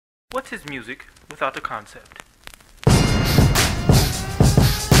What's his music without the concept?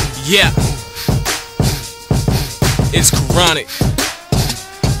 Yeah, it's KORANIC,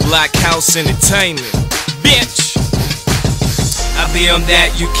 BlakkHouzeEnt, bitch. I be on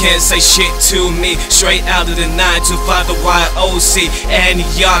that, you can't say shit to me. Straight out of the 925, the YOC, and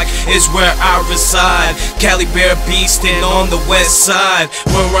YOC is where I reside. Cali Bear beastin' on the west side.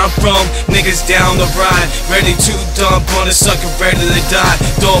 Where I'm from, niggas down the ride, ready to dump on a sucker, ready to die.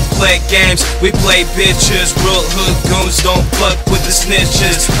 Don't play games, we play bitches. Real hood goons don't fuck with the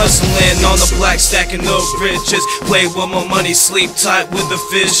snitches. Hustling on the block, stacking up riches. Play with my money, sleep tight with the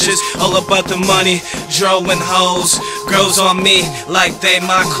fishes. All about the money, drawing hoes. Girls on me like they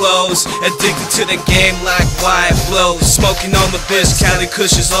my clothes. Addicted to the game like wide blow. Smoking on the bitch, Cali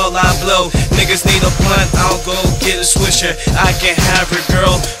CUHZ is all I blow. Niggas need a blunt, I'll go get a swisher. I can have her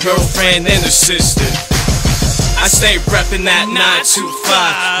girlfriend and her sister. I stay reppin' that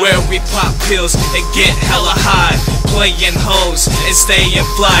 925, where we pop pills and get hella high. Playin' hoes and stayin'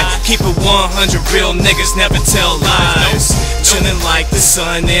 fly. Keep it 100, real niggas never tell lies. Chillin' like the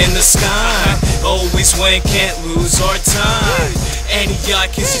sun in the sky. Always win, can't lose our time. Any y'all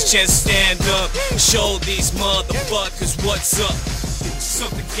kiss his chance to stand up. Show these motherfuckers what's up. Suck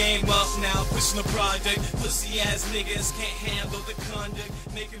the game up now, pushing the project. Pussy ass niggas can't handle the conduct.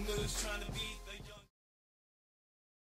 Making moves trying to be